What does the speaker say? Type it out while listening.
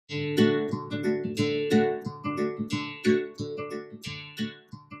This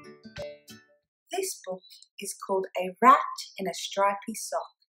book is called A Rat in a Stripy Sock,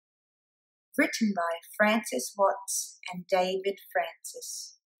 written by Francis Watts and David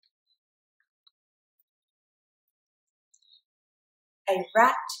Francis. A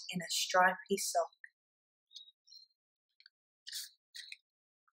Rat in a Stripy Sock.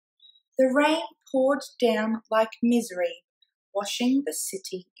 The rain poured down like misery, washing the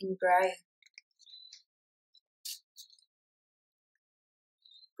city in grey.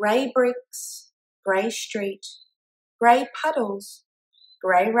 Grey bricks, grey street, grey puddles,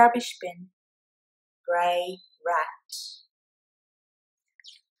 grey rubbish bin, grey rat.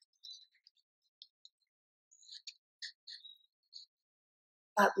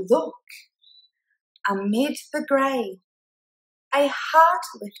 But look, amid the grey, a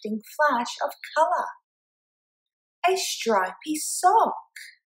heart-lifting flash of colour, a stripy sock.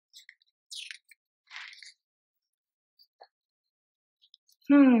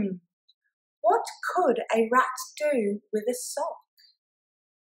 What could a rat do with a sock?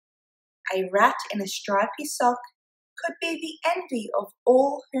 A rat in a stripy sock could be the envy of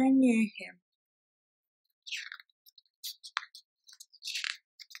all who knew him.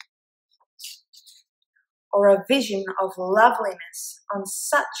 Or a vision of loveliness on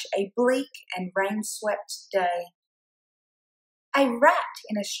such a bleak and rain-swept day. A rat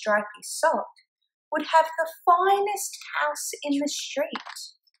in a stripy sock would have the finest house in the street,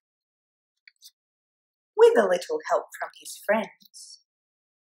 with a little help from his friends.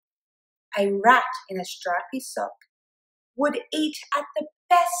 A rat in a stripy sock would eat at the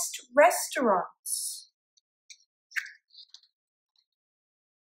best restaurants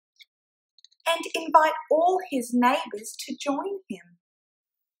and invite all his neighbours to join him.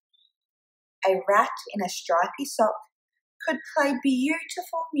 A rat in a stripy sock could play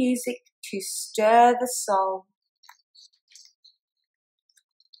beautiful music to stir the soul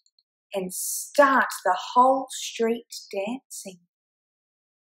and start the whole street dancing.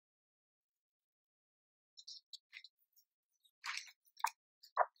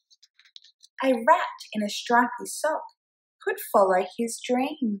 A rat in a stripy sock could follow his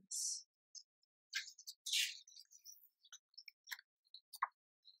dreams,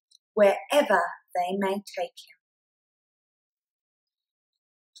 wherever they may take him.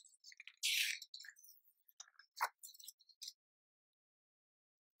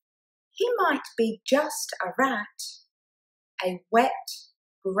 He might be just a rat, a wet,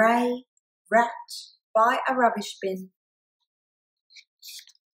 grey rat by a rubbish bin.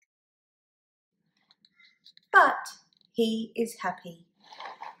 But he is happy.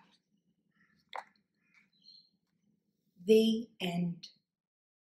 The end.